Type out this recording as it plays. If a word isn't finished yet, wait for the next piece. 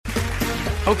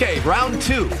Okay, round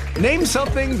two. Name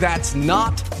something that's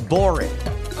not boring.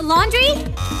 A laundry?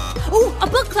 Ooh, a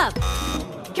book club.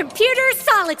 Computer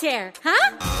solitaire,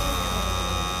 huh?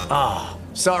 Ah,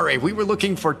 sorry, we were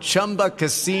looking for Chumba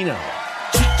Casino.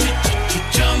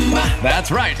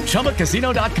 That's right,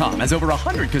 ChumbaCasino.com has over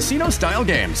 100 casino-style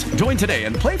games. Join today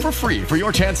and play for free for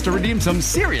your chance to redeem some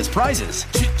serious prizes.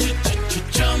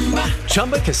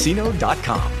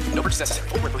 ChumbaCasino.com. No purchase necessary.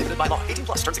 Void where prohibited by law. 18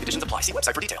 plus terms and conditions apply. See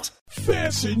website for details.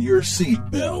 Fasten your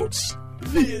seatbelts.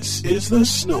 This is the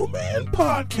Snowman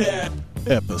Podcast,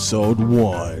 Episode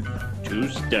 1. To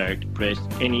start, press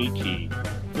any key.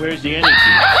 Where's the any key?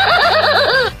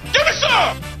 Give me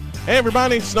some! Hey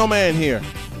everybody, Snowman here.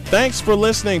 Thanks for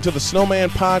listening to the Snowman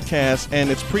Podcast and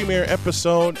its premiere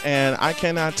episode, and I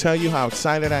cannot tell you how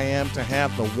excited I am to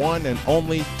have the one and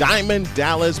only Diamond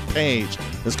Dallas Page.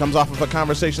 This comes off of a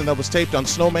conversation that was taped on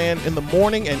Snowman in the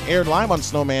Morning and aired live on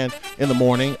Snowman in the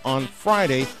Morning on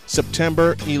Friday,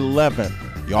 September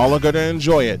 11th. Y'all are going to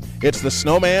enjoy it. It's the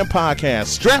Snowman Podcast.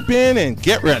 Strap in and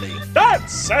get ready.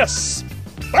 That's a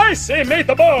spicy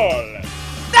meatball!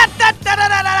 Circus,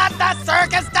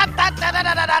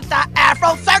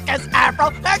 Afro circus,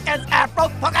 Afro circus, Afro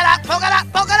polka dot,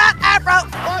 Afro.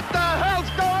 What the hell's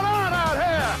going on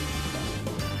out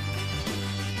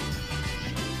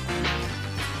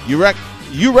here?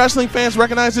 You wrestling fans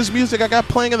recognize this music I got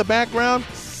playing in the background?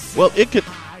 Well,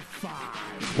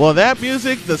 that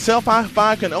music, the self high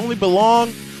five, can only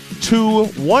belong to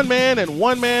one man and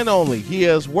one man only. He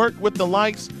has worked with the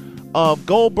likes of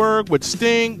Goldberg, with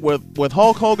Sting, with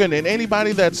Hulk Hogan, and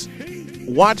anybody that's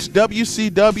watched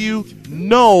WCW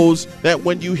knows that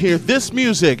when you hear this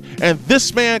music and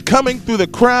this man coming through the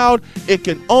crowd, it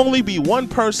can only be one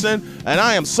person, and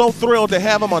I am so thrilled to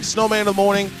have him on Snowman in the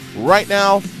Morning right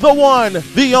now, the one,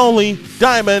 the only,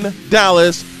 Diamond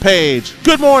Dallas Page.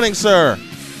 Good morning, sir.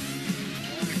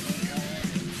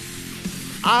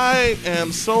 I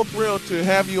am so thrilled to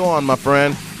have you on, my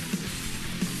friend.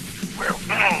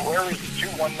 Where is the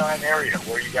 219 area?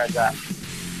 Where are you guys at?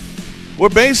 We're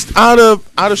based out of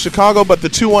Chicago, but the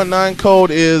 219 code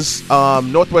is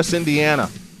Northwest Indiana.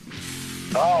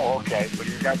 Oh, okay. But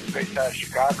you guys are based out of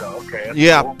Chicago. Okay. That's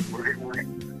yeah. Cool. We're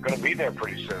going to be there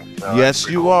pretty soon. So yes,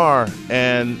 you cool. are,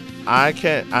 and I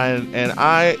can't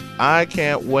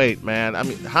wait, man. I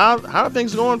mean, how are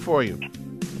things going for you?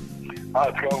 Oh,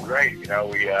 it's going great. You know,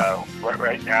 we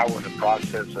right now we're in the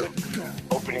process of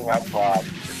opening up the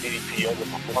DDP Yoga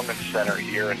Performance Center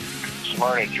here in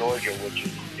Smyrna, Georgia, which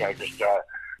is just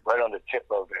right on the tip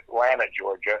of Atlanta,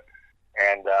 Georgia,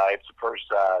 and it's the first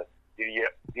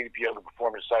DDP Yoga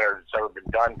Performance Center that's ever been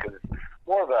done because it's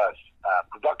more of a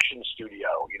production studio,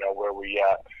 where we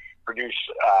produce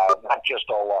not just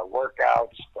all our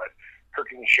workouts, but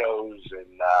cooking shows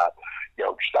and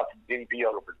stuff DDP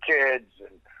Yoga for kids,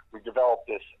 and we developed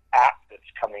this app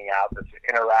that's coming out that's an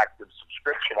interactive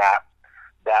subscription app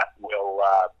that will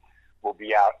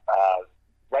be out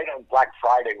right on Black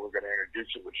Friday. We're going to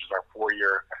introduce it, which is our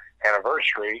 4-year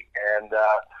anniversary. And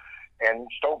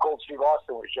Stone Cold Steve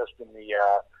Austin was just in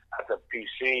at the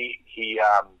PC. He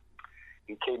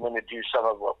came in to do some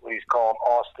of what he's calling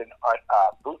Austin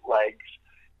bootlegs,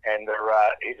 and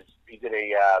he did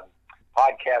a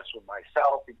podcast with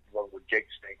myself. He did one with Jake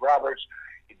Snake Roberts.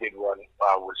 He did one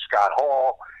with Scott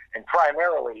Hall, and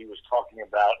primarily he was talking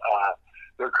about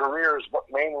their careers, but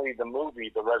mainly the movie,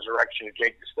 The Resurrection of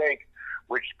Jake the Snake,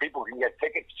 which people can get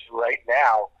tickets to right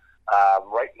now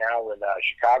in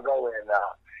Chicago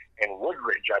and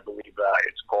Woodridge, I believe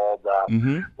it's called.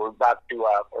 We're about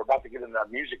to get in the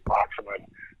music box. I'm going to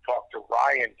talk to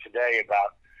Ryan today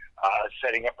about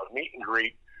setting up a meet and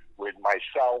greet with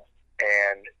myself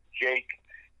and Jake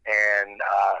and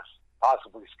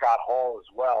possibly Scott Hall as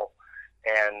well,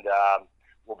 and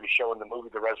we'll be showing the movie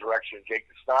The Resurrection of Jake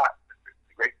the Snake,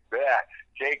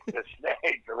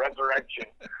 The Resurrection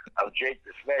of Jake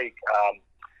the Snake,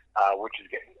 which is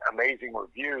getting amazing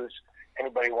reviews.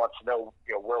 Anybody wants to know,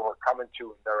 where we're coming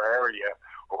to in their area,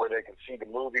 or where they can see the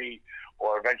movie,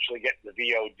 or eventually get the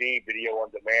VOD, video on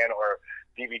demand, or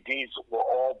DVDs, will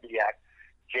all be at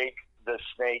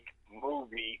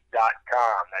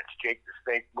JakeTheSnakeMovie.com. That's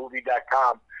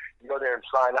JakeTheSnakeMovie.com. You go there and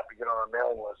sign up and get on our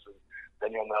mailing list, and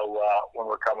then you'll know when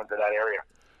we're coming to that area.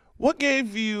 What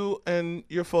gave you and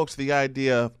your folks the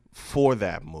idea for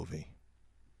that movie?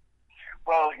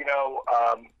 Well, it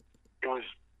was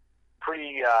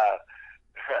pretty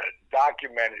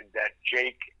documented that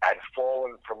Jake had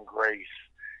fallen from grace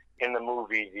in the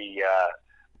movie the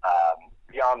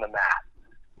Beyond the Mat,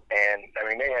 and I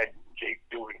mean they had Jake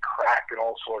doing crack and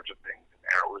all sorts of things in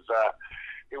there.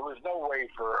 It was no way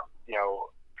for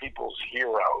people's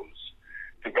heroes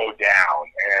to go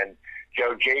down,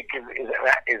 Jake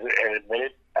is an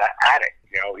admitted addict.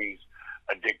 He's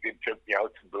addicted to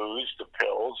to booze, to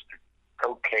pills, to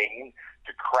cocaine,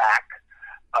 to crack,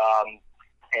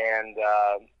 and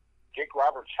Jake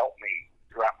Roberts helped me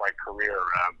throughout my career.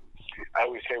 I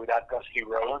always say, without Dusty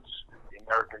Rhodes, the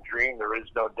American Dream, there is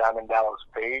no Diamond Dallas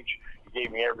Page. He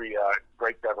gave me every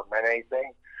break that ever meant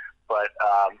anything. But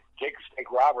Jake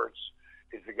Snake Roberts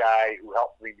is the guy who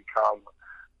helped me become,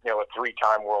 a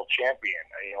 3-time world champion,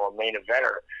 a main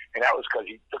eventer, and that was because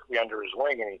he took me under his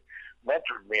wing and he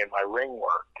mentored me in my ring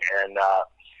work, and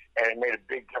it made a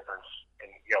big difference in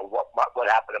what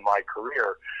happened in my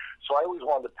career. So I always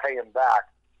wanted to pay him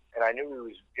back, and I knew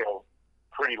he was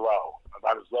pretty low,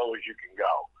 about as low as you can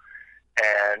go.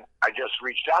 And I just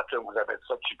reached out to him because I've had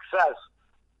such success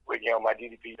with my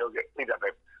DDP yoga,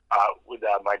 with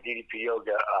my DDP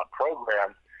yoga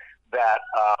program that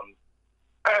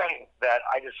that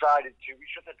I decided to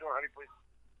shut that door, honey, please.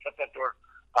 Shut that door.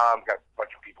 Got a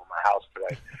bunch of people in my house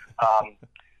today.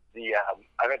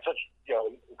 I've had such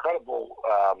incredible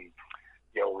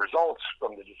results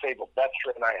from the disabled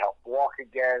veteran. I helped walk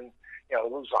again.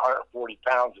 Lose 140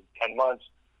 pounds in 10 months.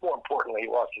 More importantly, he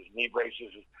lost his knee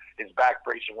braces, his back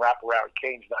brace, and wraparound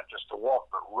canes, not just to walk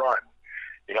but run.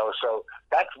 So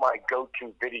that's my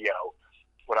go-to video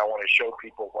when I want to show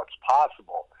people what's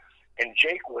possible. And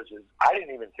Jake I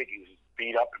didn't even think he was as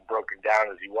beat up and broken down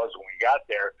as he was when we got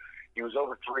there. He was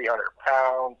over 300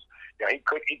 pounds. He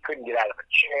couldn't get out of a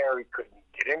chair. He couldn't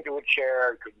get into a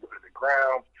chair. He couldn't go to the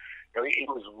ground. He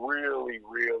was really,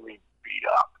 really beat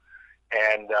up.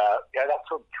 And that's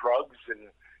what drugs and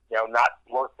not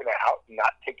working out and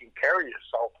not taking care of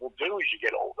yourself will do as you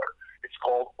get older. It's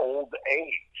called old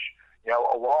age.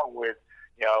 Along with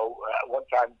one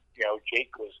time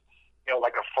Jake was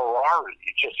like a Ferrari.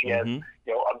 It's just he had 1.5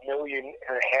 million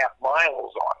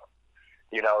miles on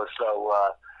him. So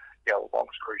long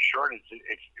story short,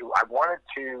 I wanted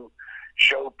to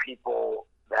show people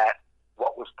that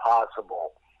what was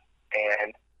possible,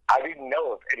 and I didn't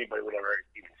know if anybody would ever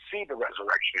even see the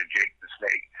resurrection of Jake the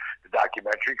Snake, the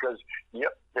documentary, because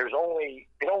it only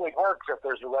works if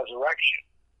there's a resurrection.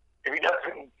 If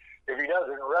he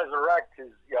doesn't resurrect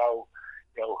his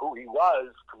who he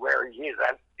was to where he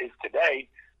is today,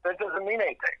 that doesn't mean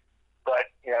anything. But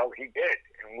he did,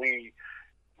 and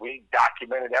we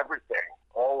documented everything,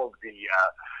 all of the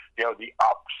the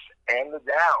ups and the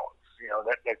downs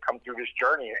that come through this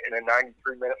journey in a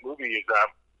 93-minute movie is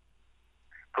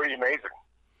pretty amazing.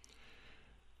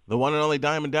 The one and only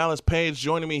Diamond Dallas Page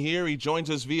joining me here. He joins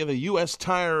us via the U.S.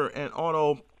 Tire and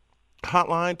Auto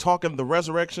Hotline, talking the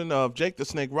resurrection of Jake the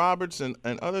Snake Roberts and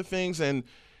other things. And,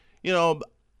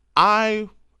 I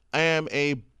am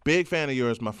a big fan of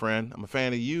yours, my friend. I'm a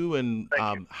fan of you and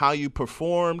how you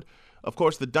performed. Of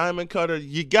course, the Diamond Cutter.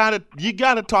 You gotta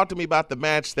talk to me about the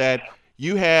match that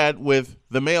you had with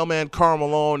the Mailman Karl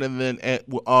Malone, and then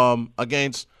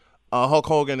against Hulk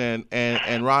Hogan and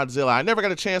Rodzilla. I never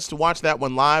got a chance to watch that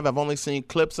one live. I've only seen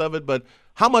clips of it. But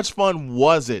how much fun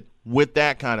was it with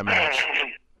that kind of match?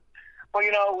 Well,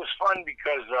 it was fun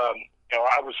because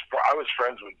I was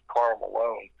friends with Karl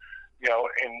Malone.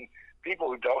 And people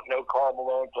who don't know Karl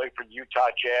Malone, played for Utah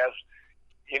Jazz.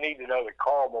 You need to know that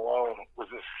Karl Malone was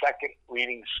the second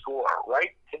leading scorer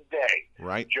right today.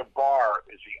 Right. Jabbar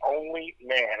is the only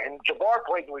man, and Jabbar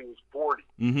played till he was 40.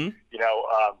 Mm-hmm.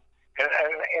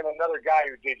 And another guy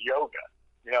who did yoga.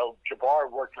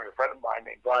 Jabbar worked with a friend of mine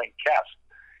named Brian Kest,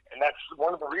 and that's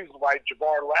one of the reasons why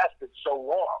Jabbar lasted so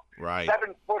long. Right.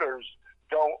 7-footers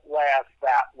don't last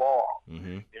that long.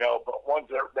 Mm-hmm. But ones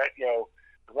that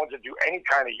the ones that do any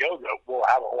kind of yoga will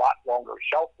have a lot longer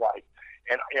shelf life.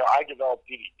 And I developed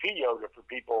DDP yoga for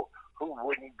people who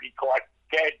wouldn't be caught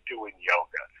dead doing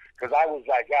yoga, because I was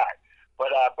that guy.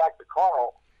 But back to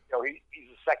Karl,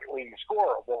 he's the second leading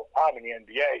scorer of all time in the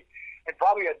NBA, and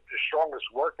probably had the strongest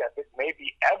work ethic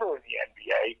maybe ever in the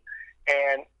NBA.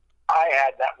 And I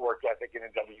had that work ethic in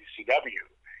the WCW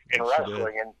in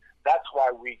wrestling, and that's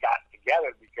why we got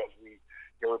together, because we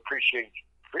appreciated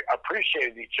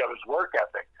each other's work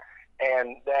ethic.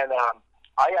 And then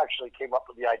I actually came up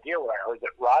with the idea when I heard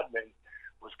that Rodman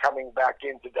was coming back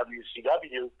into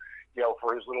WCW,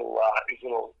 for his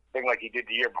little thing like he did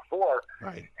the year before.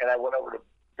 Right. And I went over to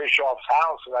Bischoff's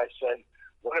house and I said,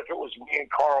 what if it was me and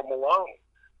Karl Malone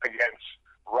against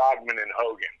Rodman and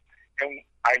Hogan? And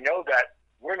I know that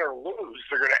win or lose,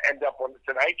 they're going to end up on the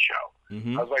Tonight Show.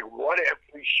 Mm-hmm. I was like, what if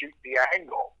we shoot the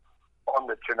angle on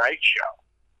the Tonight Show?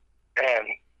 And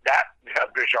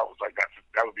Bischoff was like, that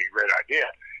would be a great idea.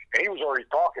 And he was already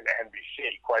talking to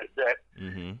NBC quite a bit,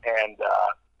 mm-hmm. and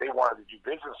they wanted to do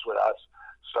business with us.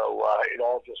 So it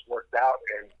all just worked out,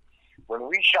 and when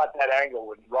we shot that angle,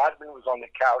 when Rodman was on the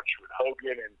couch with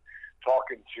Hogan and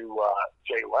talking to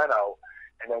Jay Leno,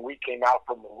 and then we came out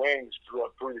from the wings,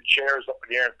 threw the chairs up in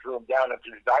the air and threw them down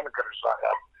into the diamond cutter sign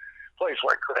up. Place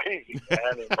went crazy,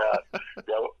 man. And,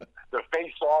 the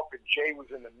face-off, and Jay was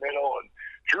in the middle, and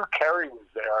Drew Carey was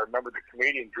there. I remember the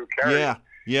comedian Drew Carey.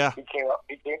 Yeah. He came up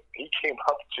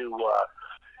to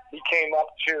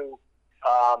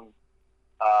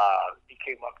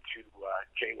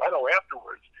Jay Leno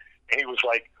afterwards, and he was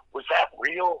like, "Was that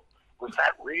real? Was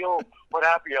that real? What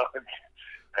happened?"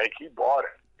 Like, he bought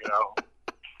it,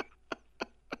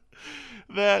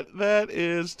 That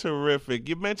is terrific.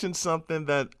 You mentioned something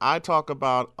that I talk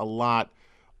about a lot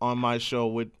on my show,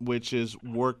 which is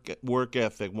work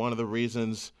ethic. One of the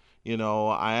reasons,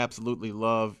 I absolutely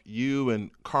love you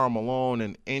and Karl Malone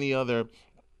and any other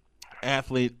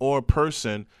athlete or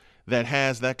person that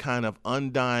has that kind of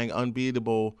undying,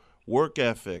 unbeatable work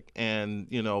ethic. And,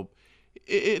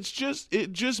 it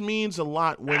just means a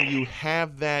lot when you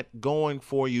have that going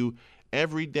for you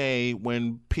every day,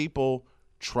 when people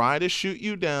try to shoot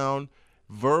you down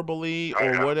verbally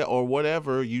or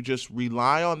whatever. You just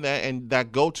rely on that, and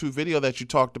that go-to video that you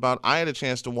talked about, I had a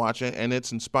chance to watch it, and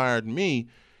it's inspired me,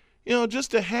 just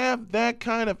to have that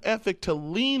kind of ethic to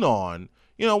lean on,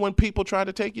 when people try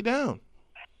to take you down.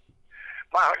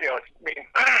 Wow, me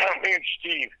and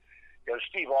Steve,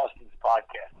 Steve Austin's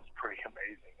podcast is pretty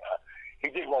amazing. He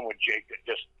did one with Jake that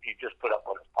he just put up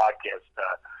on his podcast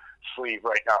sleeve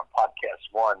right now,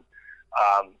 Podcast One.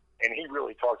 And he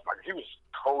really talks about it. He was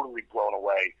totally blown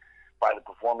away by the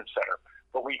Performance Center.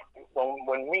 But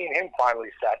when me and him finally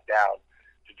sat down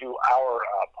to do our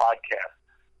podcast,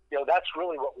 that's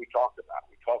really what we talked about.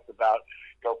 We talked about,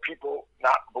 people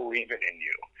not believing in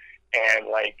you. And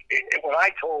when I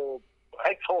told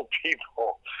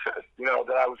people,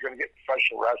 that I was going to get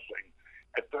professional wrestling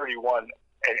at 31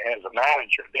 and as a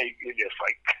manager, they just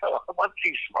like, what's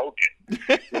he smoking?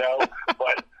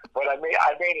 But I made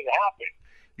it happen.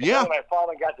 Yeah. When I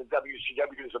finally got to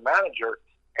WCW as a manager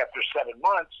after 7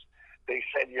 months, they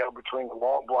said, between the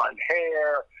long blonde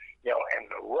hair, and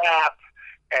the rap,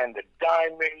 and the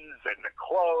diamonds, and the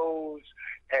clothes,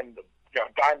 and the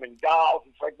diamond dolls,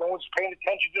 it's like no one's paying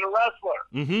attention to the wrestler.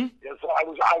 Mm-hmm. So I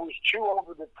was too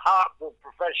over the top of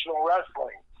professional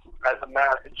wrestling as a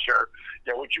manager,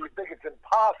 which you would think it's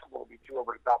impossible to be too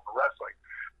over the top of wrestling.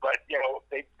 But,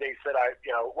 they said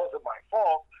it wasn't my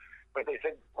fault. But they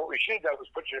said, what we should have done was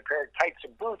put you in a pair of tights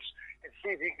and boots and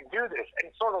see if you can do this.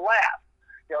 And sort of laugh,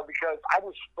 because I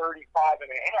was 35 and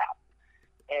a half.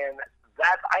 And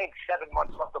I had 7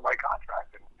 months left of my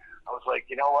contract. And I was like,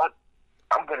 you know what?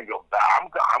 I'm going to go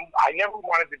back. I never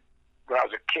wanted to, when I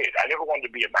was a kid, I never wanted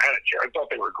to be a manager. I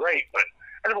thought they were great, but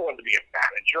I never wanted to be a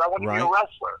manager. I wanted to be a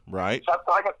wrestler. Right. So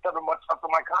I got 7 months left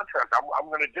of my contract.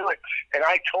 I'm going to do it. And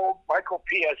I told Michael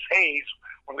P.S. Hayes,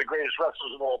 one of the greatest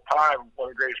wrestlers of all time, one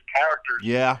of the greatest characters.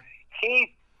 Yeah.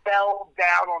 He fell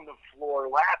down on the floor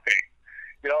laughing.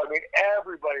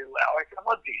 Everybody laughed. Like,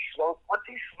 what's he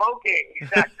smoking?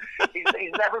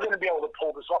 He's never going to be able to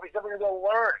pull this off. He's never going to be able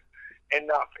to learn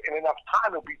enough. In enough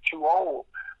time, he'll be too old.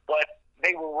 But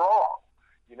they were wrong,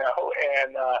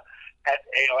 And at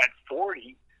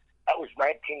 40, that was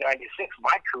 1996.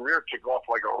 My career took off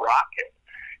like a rocket.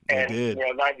 And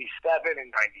 97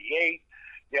 and 98,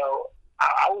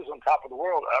 I was on top of the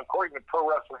world. According to Pro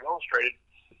Wrestling Illustrated,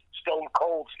 Stone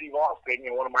Cold Steve Austin,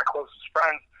 one of my closest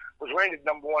friends, was rated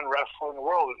 #1 wrestler in the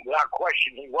world. And without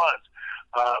question, he was.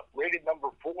 Rated #4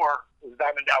 was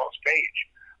Diamond Dallas Page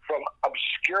from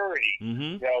obscurity,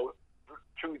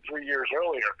 2-3 years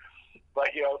earlier. But,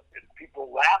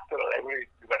 people laughed at it.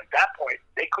 But at that point,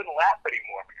 they couldn't laugh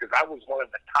anymore because I was one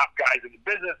of the top guys in the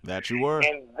business. That you were.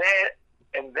 And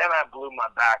then I blew my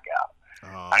back out.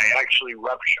 I actually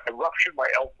ruptured my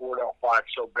L4 and L5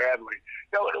 so badly.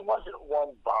 It wasn't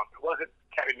one bump. It wasn't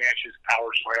Kevin Nash's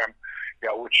power slam,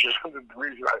 which is the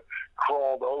reason I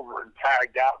crawled over and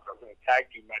tagged out. I was in a tag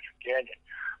team match with Canyon.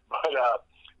 But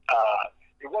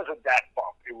it wasn't that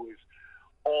bump. It was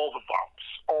all the bumps,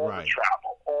 all the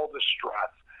travel, all the stress.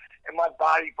 And my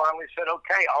body finally said,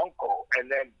 okay, uncle. And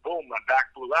then, boom, my back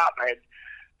blew out. And I had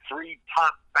 3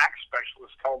 top back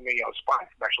specialists telling me, spine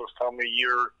specialists telling me,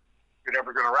 you're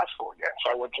never going to wrestle again.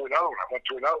 So I went to another one.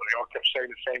 They all kept saying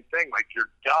the same thing, like,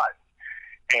 you're done.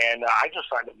 And I just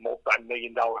signed a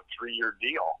multi-million-dollar 3-year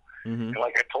deal. Mm-hmm. And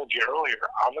like I told you earlier,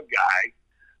 I'm a guy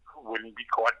who wouldn't be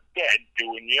caught dead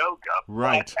doing yoga.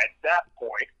 Right. But at that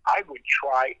point, I would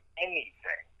try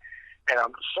anything. And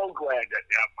I'm so glad that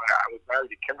I was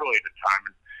married to Kimberly at the time,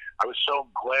 and I was so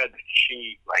glad that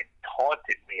she,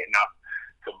 taunted me enough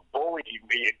to bully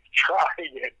me and try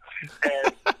it.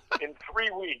 And in 3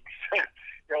 weeks.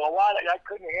 I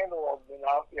couldn't handle all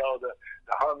the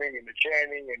humming and the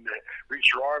chanting and the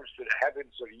reach your arms to the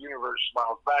heavens so the universe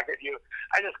smiles back at you.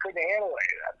 I just couldn't handle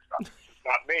any of that stuff. It's just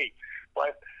not me.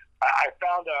 But I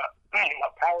found a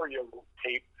power yoga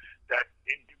tape that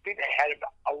had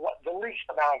the least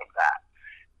amount of that.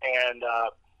 And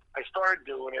I started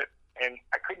doing it, and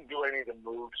I couldn't do any of the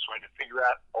moves, so I had to figure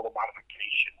out all the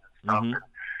modifications and stuff. And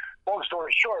long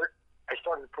story short, I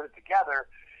started to put it together,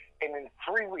 and in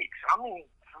 3 weeks,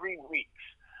 3 weeks,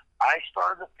 I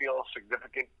started to feel a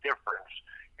significant difference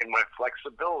in my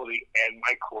flexibility and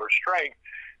my core strength.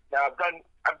 Now,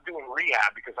 I'm doing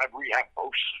rehab because I've rehabbed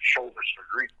both shoulder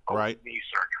surgeries, both knee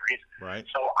surgeries. Right.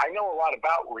 So I know a lot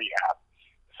about rehab.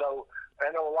 So I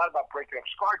know a lot about breaking up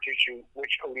scar tissue,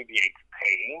 which alleviates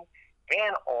pain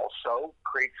and also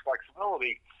creates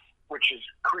flexibility, which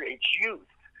creates youth.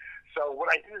 So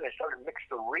what I did is I started to mix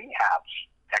the rehab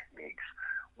techniques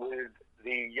with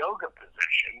the yoga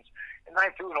positions, and I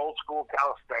threw an old school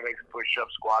calisthenics,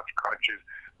 push-ups, squats, crunches,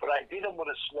 but I did them with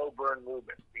a slow burn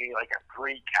movement, meaning like a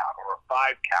 3 count or a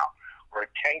 5 count or a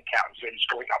 10 count, so just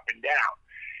going up and down.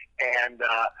 And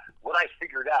what I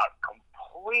figured out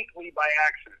completely by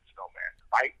accident, Snowman,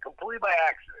 completely by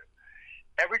accident,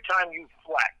 every time you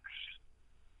flex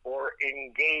or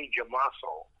engage a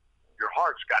muscle, your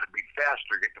heart's got to beat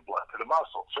faster to get the blood to the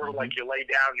muscle. Sort of like you lay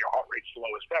down, your heart rate's the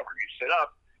lowest ever. You sit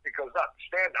up, it goes up.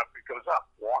 Stand up, it goes up.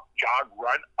 Walk, jog,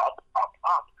 run, up, up,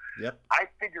 up. Yep. I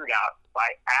figured out by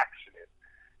accident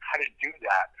how to do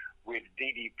that with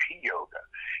DDP yoga.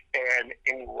 And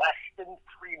in less than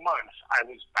 3 months, I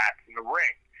was back in the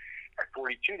ring. At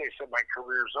 42, they said my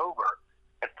career's over.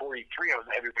 At 43, I was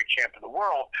the heavyweight champ of the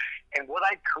world. And what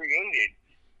I created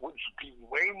would be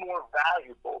way more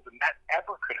valuable than that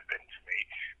ever could have been to me,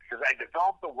 because I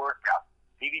developed a workout,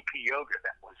 DDP yoga,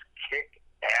 that was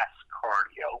kick-ass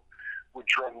cardio, would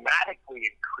dramatically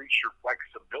increase your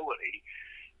flexibility,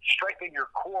 strengthen your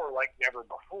core like never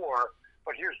before,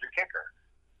 but here's the kicker: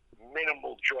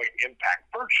 minimal joint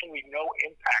impact, virtually no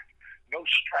impact, no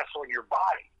stress on your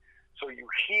body. So you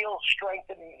heal,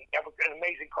 strengthen, have an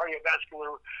amazing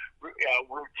cardiovascular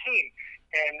routine.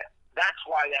 And that's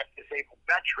why that disabled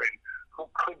veteran who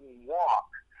couldn't walk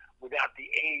without the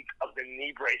aid of the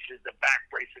knee braces, the back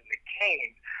brace, and the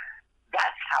cane,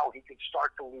 that's how he could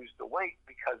start to lose the weight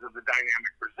because of the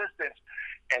dynamic resistance.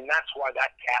 And that's why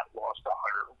that cat lost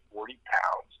 140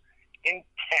 pounds in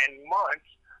 10 months.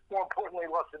 More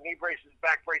importantly, lost the knee braces,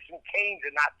 back brace, and canes,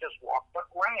 and not just walked but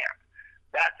ran.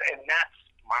 That's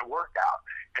my workout.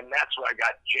 And that's what I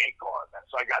got Jake on.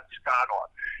 That's what I got Scott on.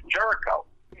 Jericho,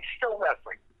 he's still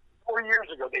wrestling. 4 years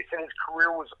ago, they said his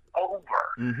career was over.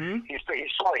 He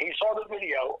saw the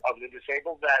video of the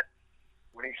disabled vet.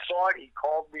 When he saw it, he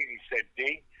called me and he said,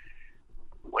 D,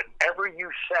 whatever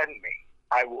you send me,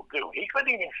 I will do. He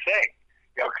couldn't even sing,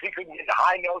 because he couldn't get the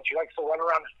high notes. He likes to run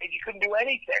around the stage. He couldn't do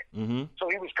anything. So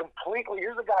he was completely,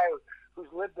 here's a guy who's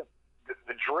lived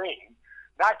the dream,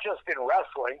 not just in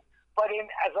wrestling, but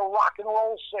as a rock and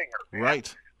roll singer. Man. Right.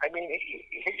 I mean,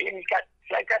 he's got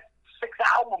 6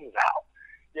 albums out.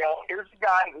 Here's a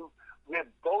guy who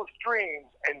lived both dreams,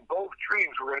 and both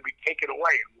dreams were going to be taken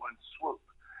away in one swoop.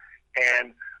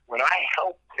 And when I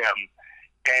helped him,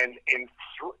 and in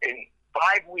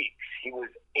 5 weeks, he was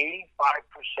 85%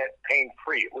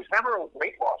 pain-free. It was never a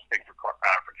weight loss thing for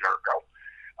Jericho.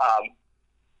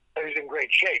 He was in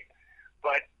great shape.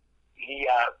 But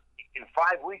in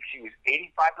 5 weeks, he was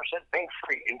 85%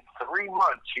 pain-free. In 3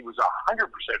 months, he was 100%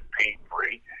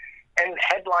 pain-free and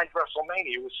headlined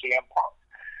WrestleMania with CM Punk.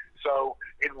 So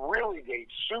it really gave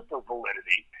super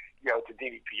validity, to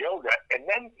DDP yoga. And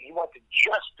then he went to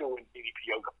just doing DDP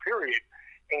yoga, period.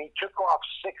 And he took off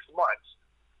 6 months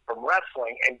from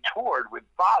wrestling and toured with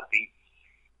Bobby.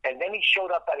 And then he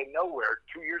showed up out of nowhere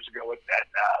 2 years ago at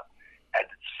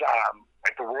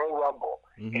the Royal Rumble.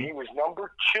 And he was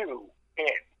number 2 in.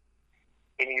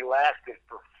 And he lasted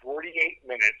for 48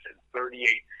 minutes and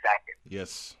 38 seconds.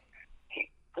 Yes.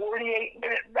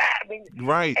 48-minute match.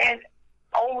 Right. And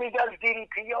only does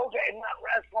DDP yoga and not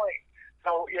wrestling.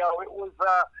 So,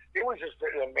 it was just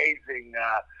an amazing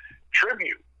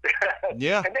tribute.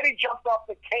 Yeah. And then he jumped off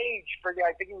the cage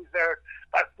I think he was there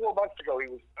about 4 months ago. He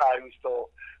was still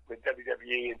with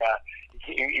WWE, and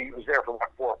he was there for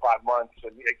about 4 or 5 months,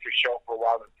 and he just show up for a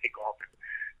while and take off and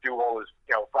do all his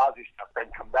Fozzy stuff, then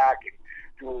come back and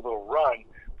do a little run.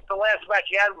 The last match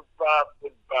he had with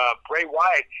Bray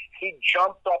Wyatt, he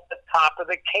jumped off the top of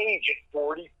the cage at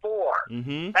 44.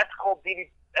 That's called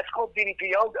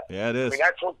DDP yoga. Yeah, it is. I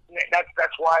mean,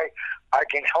 that's why I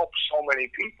can help so many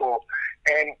people.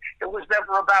 And it was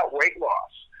never about weight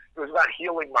loss. It was about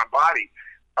healing my body.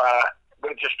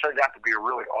 But it just turned out to be a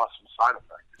really awesome side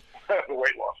effect, the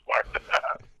weight loss part.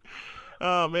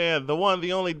 Oh, man, the one,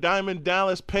 the only Diamond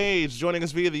Dallas Page joining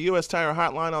us via the U.S. Tire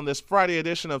Hotline on this Friday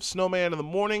edition of Snowman in the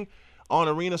Morning on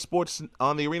Arena Sports,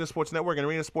 on the Arena Sports Network and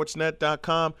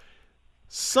arenasportsnet.com.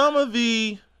 Some of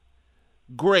the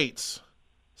greats,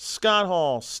 Scott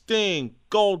Hall, Sting,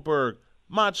 Goldberg,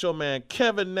 Macho Man,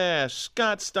 Kevin Nash,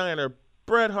 Scott Steiner,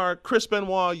 Bret Hart, Chris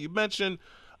Benoit, you mentioned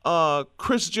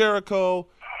Chris Jericho,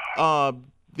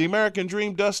 the American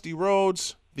Dream, Dusty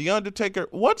Rhodes, The Undertaker.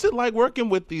 What's it like working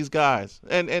with these guys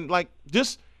and like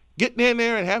just getting in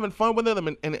there and having fun with them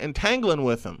and tangling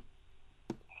with them?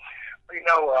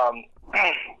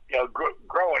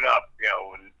 Growing up,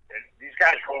 and these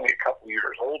guys were only a couple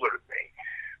years older than me.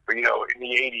 But, in the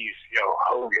 80s,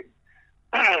 Hogan,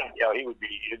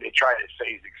 they try to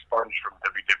say he's expunged from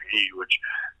WWE, which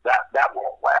that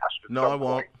won't last. No, it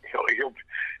won't.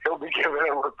 He'll be given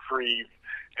a reprieve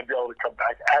and be able to come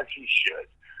back as he should.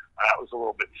 It was a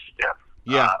little bit stiff,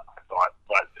 yeah. I thought.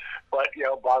 But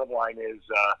bottom line is,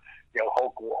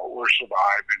 Hulk will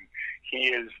survive, and he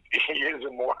is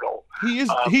immortal.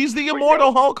 He's the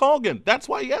immortal Hulk Hogan. That's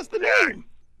why he has the name.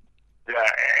 Yeah,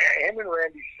 him and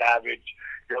Randy Savage,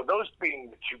 those being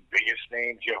the two biggest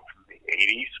names, from the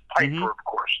 80s. Piper, of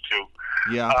course, too.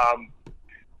 Yeah.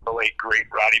 The late, great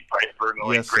Roddy Piper and the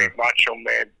late, great Macho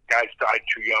Man. Guys died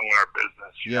too young in our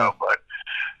business, you know, but,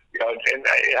 and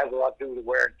it has a lot to do with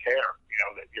wear and tear,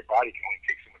 that your body can only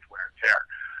take so much wear and tear.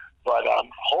 But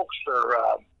Hulkster,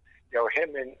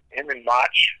 him and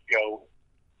Mach,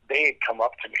 they had come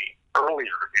up to me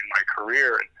earlier in my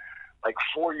career, and like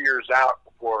 4 years out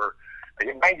before,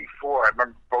 in '94, I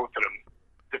remember both of them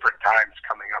different times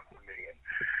coming up to me and,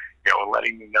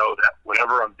 letting me know that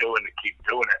whatever I'm doing to keep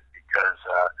doing it because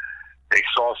they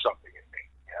saw something in me,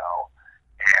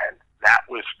 and that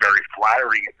was very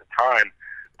flattering at the time.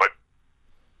 But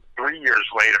 3 years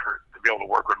later, to be able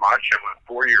to work with Macho, and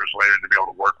 4 years later to be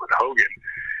able to work with Hogan,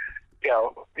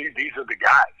 these are the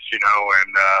guys,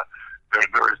 and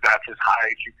that's as high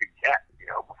as you could get.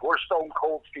 Before Stone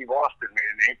Cold Steve Austin made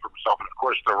a name for himself, and of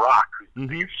course The Rock, who's the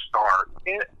biggest star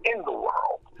in the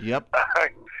world. Yep.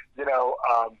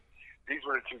 These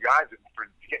were the two guys, and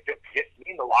to get me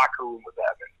in the locker room with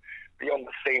them and be on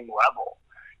the same level,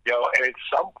 and at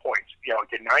some points,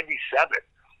 like in '97,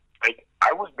 like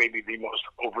I was maybe the most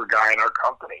over guy in our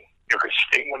company. Because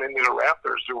Sting went into the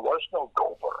Raptors, there was no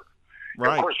Goldberg.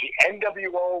 Right. Of course, the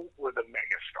NWO were the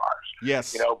mega stars.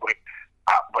 Yes.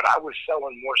 But I was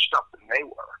selling more stuff than they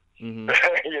were.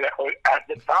 At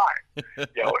the time.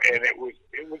 And it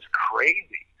was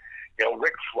crazy.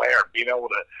 Ric Flair being able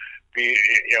to be,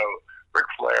 Ric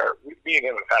Flair, me and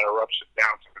him have had our ups and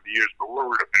downs over the years, but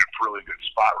we're in a really good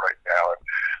spot right now. And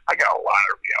I got a lot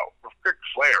of, Ric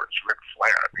Flair is Ric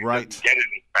Flair. I mean, right. You don't get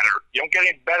any better. You don't get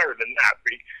any better than that.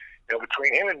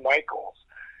 Between him and Michaels,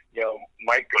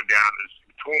 Mike go down as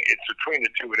between the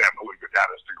two of them who would go down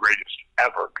as the greatest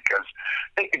ever because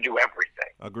they can do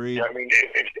everything. Agreed.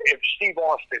 If Steve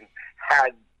Austin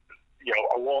had,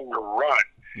 a longer run,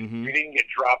 you didn't get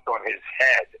dropped on his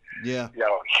head. Yeah.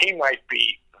 He might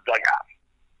be the guy.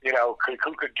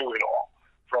 Who could do it all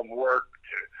from work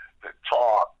to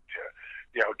talk to,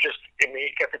 you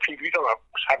get the TV. You don't know,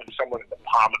 having someone in the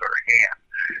palm of their hand,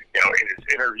 in his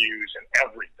interviews and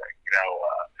everything,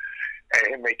 and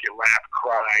he'll make you laugh,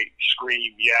 cry,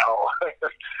 scream, yell.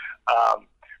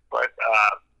 But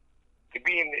to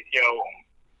be in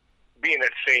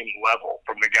that same level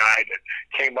from the guy that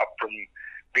came up from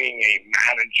being a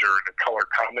manager and a color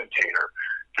commentator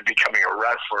to becoming a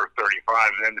wrestler at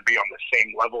 35 and then to be on the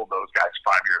same level of those guys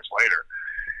 5 years later,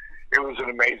 it was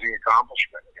an amazing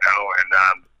accomplishment,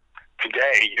 and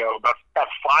today, about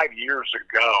 5 years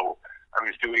ago, I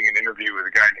was doing an interview with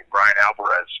a guy named Brian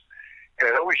Alvarez, and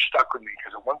it always stuck with me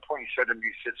because at one point he said to me,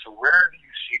 he said, "So where do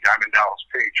you see Diamond Dallas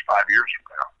Page 5 years from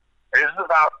now?" And this is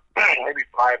about maybe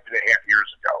 5.5 years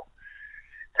ago.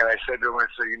 And I said to him,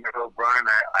 Brian,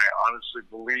 I honestly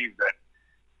believe that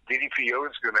DDPO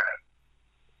is going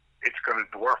to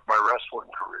dwarf my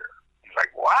wrestling career. He's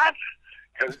like, "What?"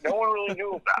 Because no one really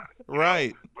knew about it.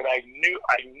 Right. But I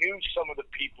knew some of the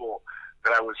people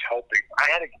that I was helping. I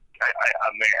had a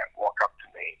man walk up to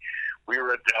me. We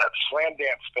were at the Slam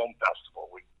Dance Film Festival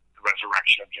with the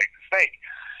resurrection of Jake the Snake,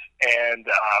 and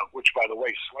which, by the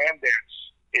way, Slam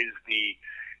Dance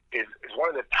is one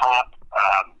of the top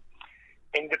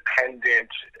independent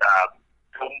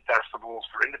film festivals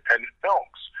for independent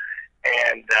films,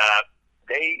 and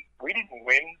we didn't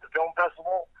win the film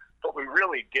festival, but we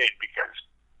really did because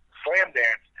Slam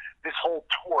Dance, this whole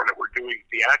tour that we're doing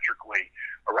theatrically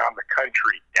around the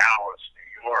country, Dallas,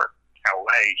 New York,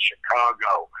 LA,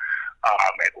 Chicago,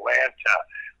 Atlanta.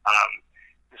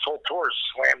 This whole tour is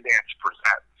Slam Dance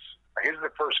Presents. This is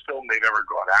the first film they've ever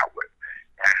gone out with,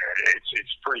 and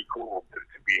it's pretty cool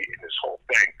to be in this whole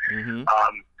thing. Mm-hmm.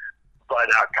 But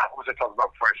God, what was I talking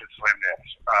about before I said Slam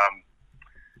Dance?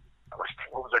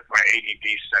 What was it? My ADD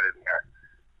said in there.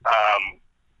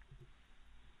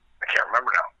 I can't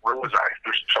remember now. Where was I?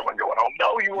 There's someone going, "Oh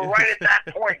no, you were right at that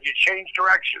point. You changed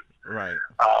direction." Right.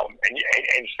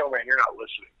 And Snowman, you're not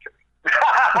listening to me.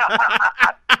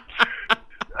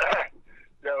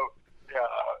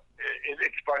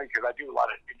 It's funny because I do a lot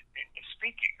of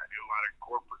speaking. I do a lot of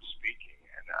corporate speaking,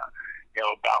 and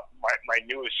about my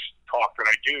newest talk that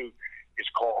I do is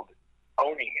called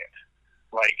Owning It.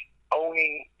 Like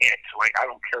owning it. Like I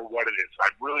don't care what it is. I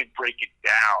really break it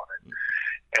down,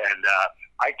 and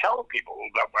I tell people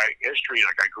about my history.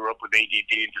 Like I grew up with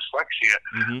ADD and dyslexia.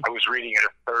 Mm-hmm. I was reading at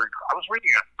a third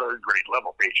grade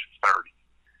level, page 30.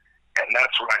 And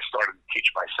that's when I started to teach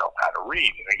myself how to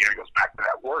read. And again, it goes back to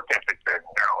that work ethic thing,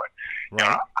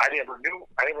 Right. I never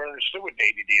understood what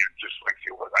ADD and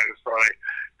dyslexia was. I just thought I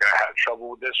had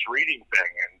trouble with this reading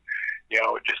thing, and it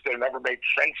never made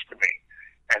sense to me.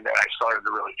 And then I started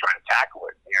to really try to tackle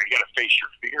it. You got to face your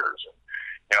fears,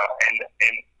 and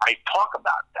I talk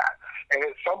about that. And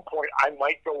at some point, I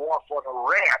might go off on a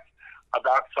rant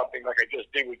about something like I just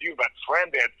did with you about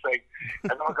Slam Dance thing,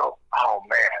 and I'll go, "Oh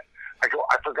man." I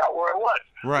forgot where I was.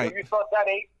 Right. Well, you thought that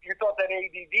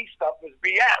ADD stuff was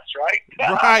BS, right?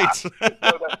 Right.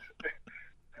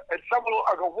 And someone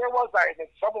I'll go, "Where was I?" And then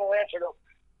someone will answer, "Go,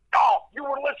 oh, you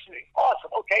were listening.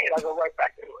 Awesome. Okay." And I go right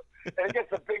back into it. And it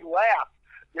gets a big laugh,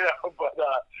 but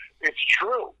it's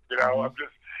true. Mm-hmm.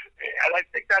 And I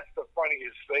think that's the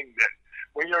funniest thing, that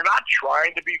when you're not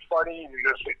trying to be funny and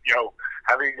you're just,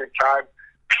 having a good time,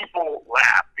 people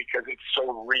laugh because it's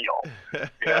so real.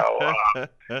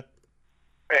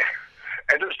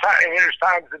 And there's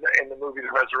times in the movie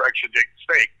The Resurrection of Jake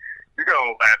the Snake, you're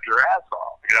gonna laugh your ass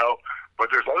off, But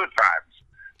there's other times,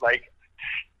 like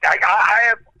I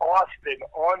have Austin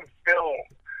on film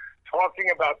talking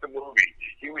about the movie.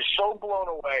 He was so blown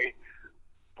away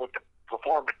with the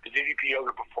performance, the DDP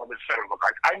Yoga Performance Center looked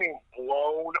like. I mean,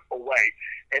 blown away.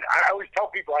 And I always tell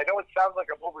people, I know it sounds like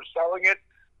I'm overselling it,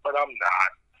 but I'm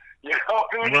not.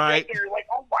 Right. You're like,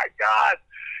 oh my God.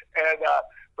 And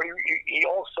but he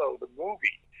also, the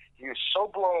movie, he was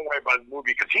so blown away by the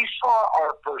movie because he saw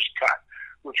our first cut,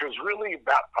 which was really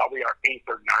about probably our 8th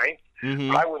or 9th.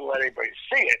 Mm-hmm. But I wouldn't let anybody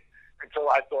see it until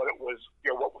I thought it was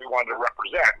what we wanted to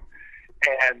represent.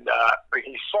 And but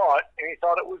he saw it and he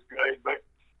thought it was good. But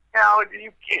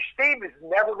Steve is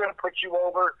never going to put you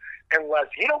over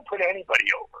unless he don't put anybody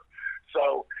over.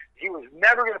 So he was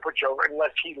never going to put you over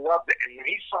unless he loved it. And when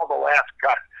he saw the last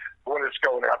cut, when it's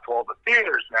going out to all the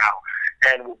theaters now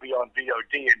and will be on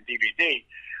VOD and DVD,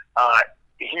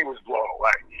 he was blown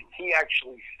away. He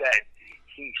actually said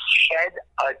he shed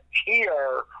a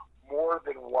tear more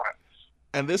than once.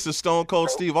 And this is Stone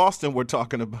Cold Steve Austin we're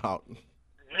talking about.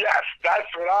 Yes,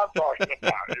 that's what I'm talking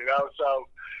about, So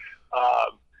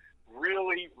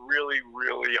really, really,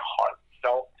 really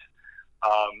heartfelt.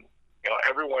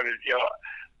 Everyone is,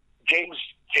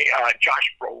 Josh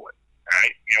Brolin,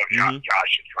 right?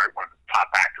 Josh is one of the top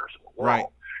actors in the world. Right.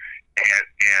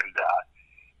 And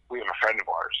we have a friend of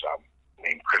ours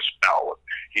named Chris Bell.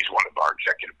 He's one of our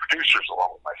executive producers,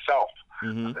 along with myself,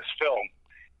 Mm-hmm. of this film.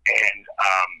 And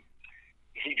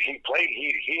he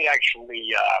had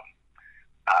actually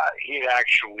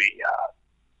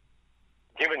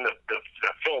given the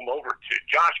film over to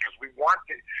Josh because we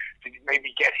wanted to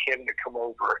maybe get him to come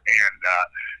over and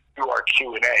do our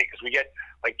Q&A, because we get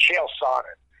like Chael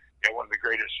Sonnen, one of the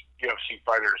greatest UFC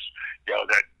fighters,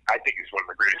 that I think is one of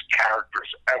the greatest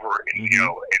characters ever in in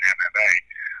MMA.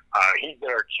 He did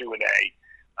our Q&A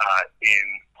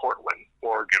in Portland,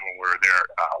 Oregon, when we were there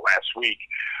last week.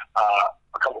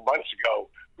 A couple months ago,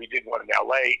 we did one in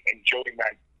LA, and Joey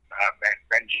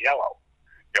Manganiello,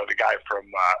 the guy from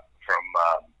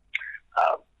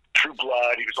True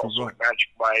Blood. He was also in Magic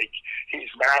Mike. He's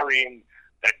marrying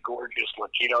that gorgeous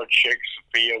Latino chick,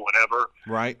 Sophia, whatever.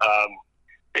 Right.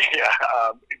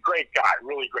 Great guy,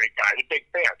 really great guy. A big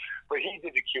fan. But he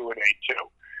did the Q&A too.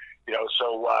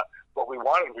 So what we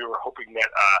were hoping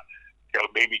that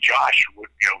maybe Josh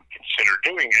would consider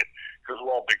doing it, because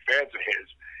we're all big fans of his.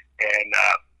 And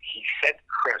he sent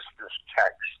Chris this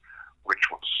text, which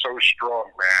was so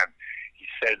strong, man. He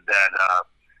said that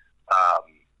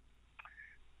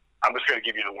I'm just going to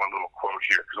give you the one little quote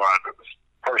here, because a lot of it was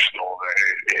personal.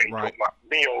 It right. put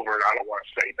me over, and I don't want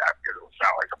to say that because it will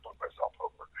sound like I'm putting myself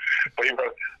over. But he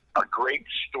wrote, "A great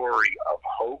story of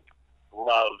hope,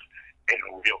 love, and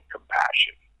real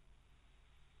compassion."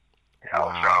 You know,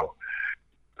 Wow.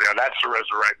 so that's the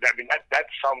resurrection. I mean, that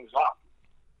sums up,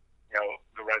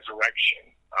 the resurrection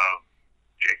of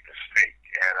Jake the Snake.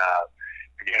 And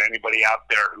again, anybody out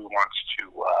there who wants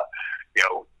to,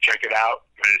 check it out,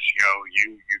 because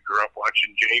you grew up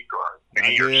watching Jake or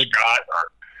me or Scott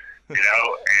or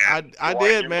and I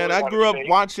did, man. Really I grew up see,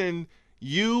 watching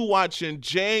you, watching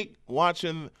Jake,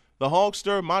 watching the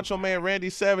Hulkster, Macho Man Randy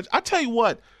Savage. I tell you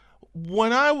what,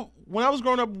 when I was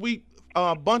growing up,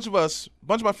 a bunch of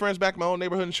my friends back in my own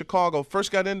neighborhood in Chicago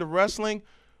first got into wrestling.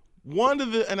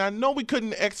 And I know we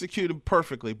couldn't execute it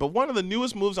perfectly, but one of the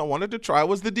newest moves I wanted to try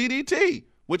was the DDT,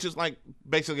 which is like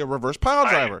basically a reverse pile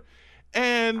driver.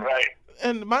 And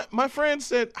my friend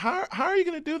said, how are you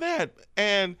going to do that?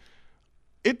 And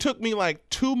it took me like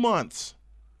 2 months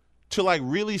to like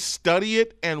really study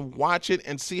it and watch it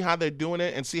and see how they're doing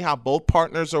it and see how both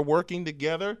partners are working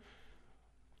together.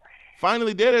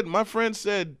 Finally did it. My friend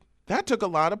said, that took a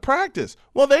lot of practice.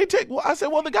 I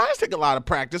said, the guys take a lot of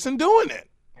practice in doing it.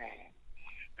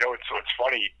 It's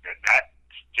funny that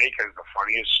Jake has the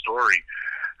funniest story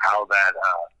how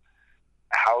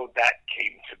that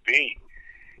came to be.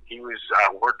 He was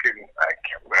working. Lenny.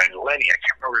 I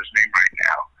can't remember his name right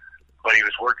now, but he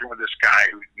was working with this guy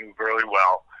who knew really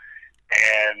well,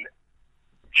 and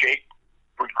Jake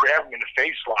would grab him in a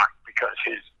face lock because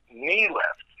his knee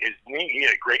lift. He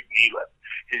had a great knee lift.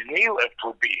 His knee lift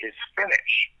would be his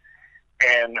finish.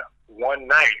 And one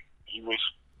night he was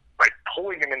like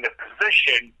pulling him into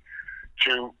position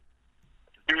to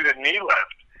do the knee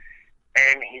lift,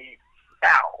 and he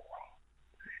fell.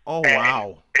 Oh, and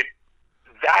wow.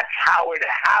 That's how it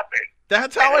happened.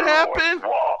 That's how it happened?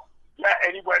 Went, whoa. Yeah,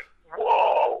 and he went,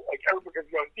 whoa. Like, everybody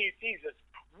goes, Jesus,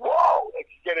 whoa. Like,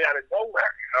 you get it out of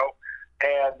nowhere,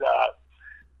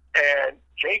 And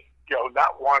Jake,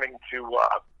 not wanting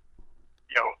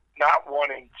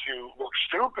to look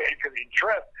stupid because he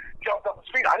tripped, jumped up his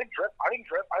feet. I didn't trip. Like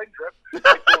to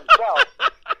himself.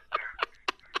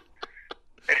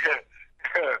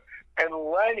 And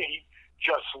Lenny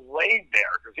just laid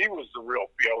there because he was the real,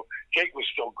 Jake was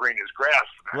still green as grass.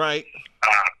 Right.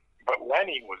 But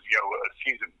Lenny was, a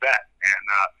seasoned vet, and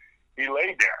he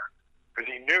laid there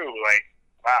because he knew, like,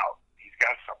 wow, he's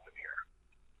got something here.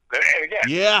 And again,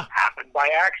 happened by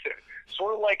accident.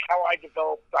 Sort of like how I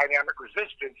developed dynamic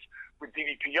resistance with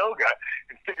DDP yoga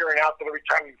and figuring out that every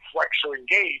time you flex or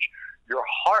engage, your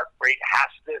heart rate has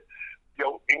to,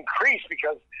 increase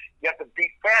because you have to beat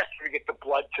faster to get the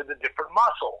blood to the different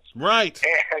muscles. Right.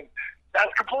 And that's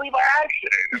completely by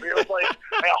accident. I mean, it was like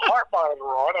I had a heart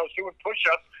monitor on. I was doing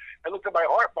push-ups. I looked at my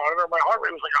heart monitor. My heart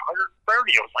rate was like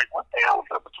 130. I was like, what the hell?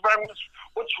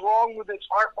 What's wrong with this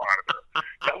heart monitor?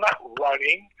 I'm not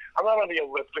running. I'm not on the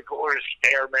elliptical or the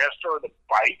Stairmaster or the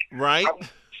bike. Right. I'm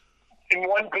in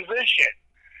one position.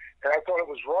 And I thought it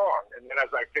was wrong. And then as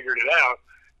I figured it out,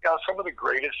 some of the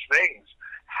greatest things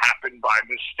happen by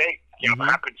mistake,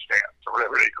 happenstance, or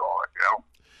whatever they call it,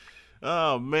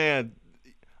 Oh, man.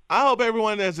 I hope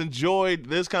everyone has enjoyed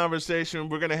this conversation.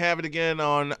 We're going to have it again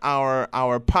on our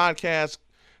podcast.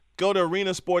 Go to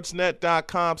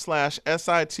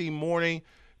arenasportsnet.com/SIT morning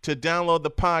to download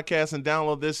the podcast and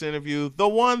download this interview. The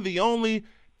one, the only,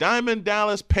 Diamond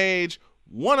Dallas Page,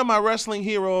 one of my wrestling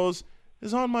heroes,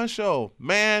 is on my show.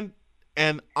 Man,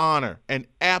 an honor, an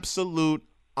absolute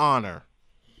honor.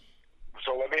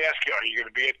 So let me ask you, are you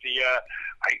going to be at the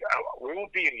we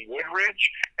will be in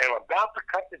Woodridge, and I'm about to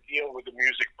cut the deal with the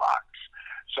Music Box.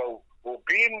 So we'll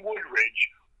be in Woodridge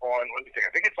on, let me think,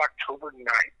 I think it's October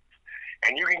 9th.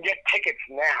 And you can get tickets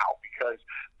now because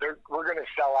we're going to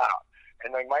sell out.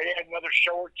 And I might add another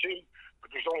show or two, but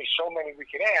there's only so many we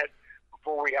can add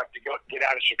before we have to get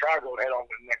out of Chicago and head on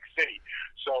to the next city.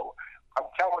 So I'm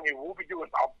telling you, we'll be doing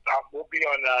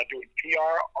doing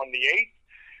PR on the 8th.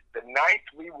 The 9th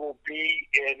we will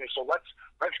be in. So let's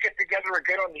get together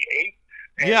again on the 8th,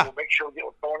 and we'll make sure we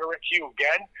get a phone to you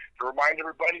again to remind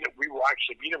everybody that we will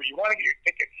actually be there. But you want to get your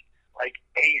tickets like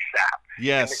ASAP.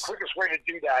 Yes. And the quickest way to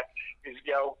do that is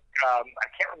I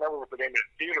can't remember what the name of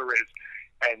the theater is,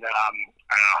 and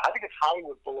I think it's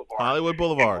Hollywood Boulevard. Hollywood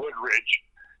Boulevard. In Woodridge.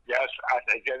 Yes,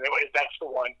 that's the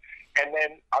one. And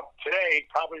then today,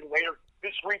 probably later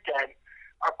this weekend.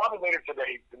 Probably later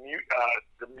today, the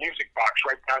Music Box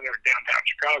right down there in downtown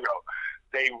Chicago,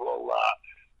 they will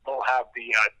they'll have the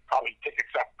probably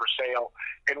tickets up for sale,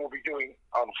 and we'll be doing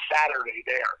Saturday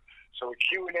there. So a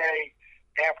Q&A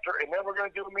after, and then we're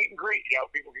going to do a meet and greet.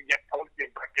 People can get the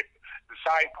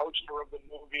signed poster of the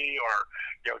movie, or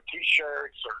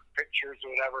T-shirts or pictures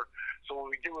or whatever. So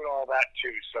we'll be doing all that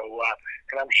too. So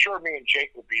and I'm sure me and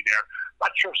Jake will be there.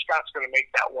 Not sure if Scott's going to make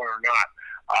that one or not.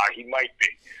 He might be.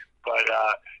 But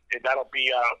that'll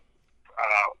be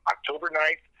October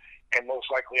 9th and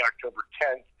most likely October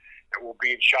 10th. It will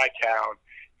be in Chi-Town,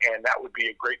 and that would be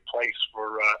a great place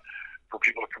for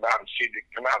people to come out and see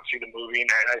the movie.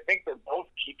 And I think they're both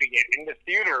keeping it in the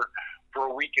theater for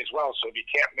a week as well. So if you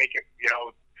can't make it,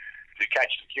 to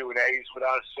catch the Q&As with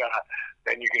us,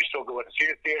 then you can still go in and see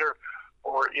the theater.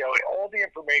 Or, all the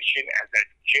information is at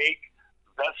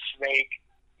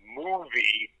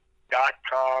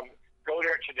JakeTheSnakeMovie.com. Go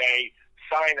there today,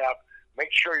 sign up,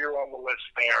 make sure you're on the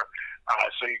list there,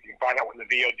 so you can find out when the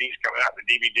VOD is coming out, the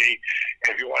DVD.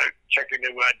 And if you want to check into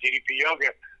DDP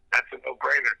Yoga, that's a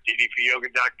no-brainer,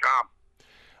 DDPYoga.com.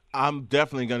 I'm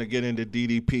definitely going to get into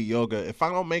DDP Yoga. If I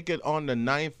don't make it on the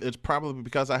 9th, it's probably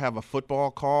because I have a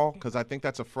football call, because I think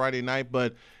that's a Friday night.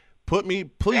 But put me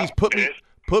down for the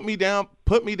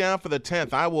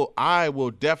 10th. I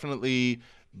will definitely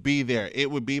be there. It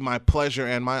would be my pleasure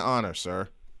and my honor, sir.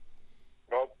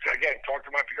 Well, again, talk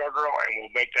to my PR girl, and we'll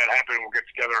make that happen. We'll get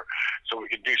together so we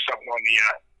can do something on the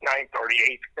 9th or the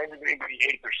 8th, maybe the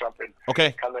 8th or something.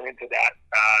 Okay. Coming into that,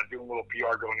 do a little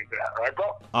PR going into that. All right,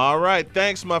 bro? All right.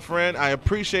 Thanks, my friend. I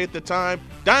appreciate the time.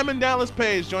 Diamond Dallas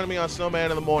Page joining me on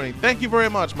Snowman in the Morning. Thank you very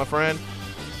much, my friend.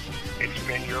 It's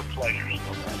been your pleasure,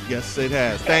 Snowman. Yes, it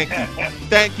has. Thank you.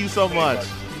 Thank you so much.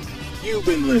 You've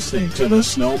been listening to the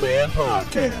Snowman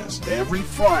Podcast. Every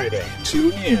Friday,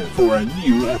 tune in for a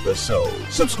new episode.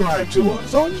 Subscribe to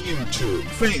us on YouTube,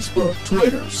 Facebook,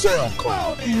 Twitter,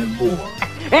 SoundCloud, and more.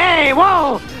 Hey,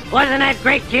 whoa! Wasn't that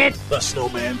great, kid? The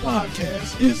Snowman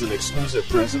Podcast is an exclusive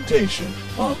presentation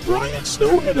of Brian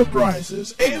Snow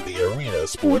Enterprises and the Arena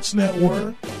Sports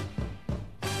Network.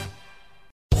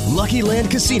 Lucky Land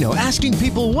Casino, asking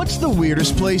people, what's the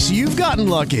weirdest place you've gotten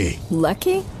lucky?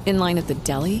 Lucky? In line at the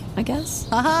deli, I guess?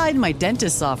 Aha, in my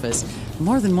dentist's office.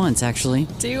 More than once, actually.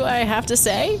 Do I have to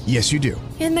say? Yes, you do.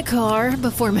 In the car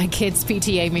before my kids'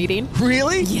 PTA meeting.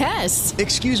 Really? Yes.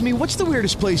 Excuse me, what's the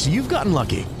weirdest place you've gotten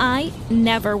lucky? I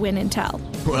never win and tell.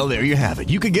 Well, there you have it.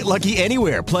 You can get lucky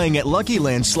anywhere, playing at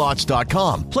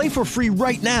LuckyLandSlots.com. Play for free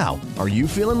right now. Are you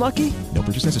feeling lucky? No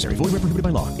purchase necessary. Void where prohibited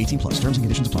by law. 18+. Terms and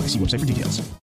conditions apply. See website for details.